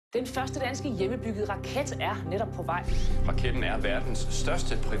Den første danske hjemmebyggede raket er netop på vej. Raketten er verdens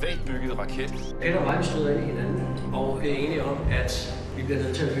største privatbyggede raket. Peter og mig stod ind i hinanden og blev enige om, at vi bliver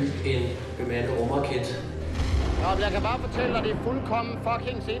nødt til at bygge en bemandet rumraket. Jeg kan bare fortælle dig, det er fuldkommen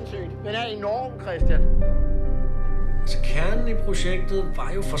fucking sindssygt. Den er enorm, Christian. Så kernen i projektet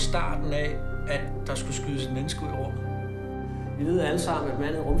var jo fra starten af, at der skulle skydes et menneske ud i rummet. Vi ved alle sammen, at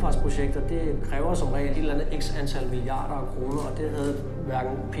bemandede rumfartsprojekter, det kræver som regel et eller andet x antal milliarder af kroner, og det havde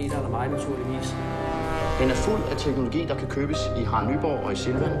hverken Peter eller mig naturligvis. Den er fuld af teknologi, der kan købes i Harald Nyborg og i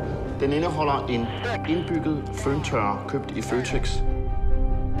Silvan. Den indeholder en indbygget føntørrer, købt i Føtex.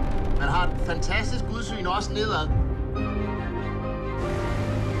 Man har et fantastisk udsyn også nedad.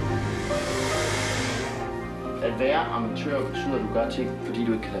 At være amatør betyder, at du gør ting, fordi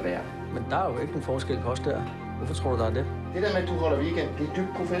du ikke kan lade være. Men der er jo ikke en forskel på os der. Hvorfor tror du, der er det? Det der med, at du holder weekend, det er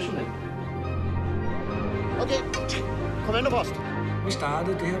dybt professionelt. Okay, kommandopost. Vi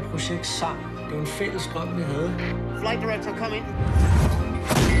startede det her projekt sammen. Det var en fælles drøm, vi havde. Flight director, kom ind.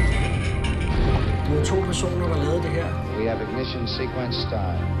 Det var 2 personer, der lavede det her. We have ignition sequence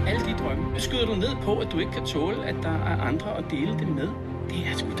start. Alle de drømme skyder du ned på, at du ikke kan tåle, at der er andre at dele det med. Det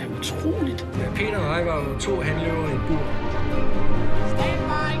er sgu da utroligt. Ja, Peter og jeg var jo 2 handløver i et bur.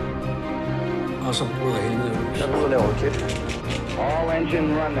 Og så bryder helvede ud. Jeg er ude og lave raket. All engine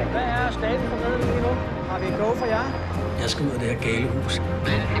running. Hvad er staten for nede lige nu? Har vi et go for jer? Jeg skal ud af det her gale hus.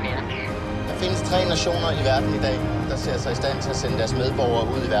 Der findes 3 nationer i verden i dag, der ser sig i stand til at sende deres medborgere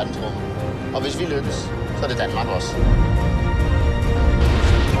ud i verdensrummet. Og hvis vi lykkes, så er det Danmark også.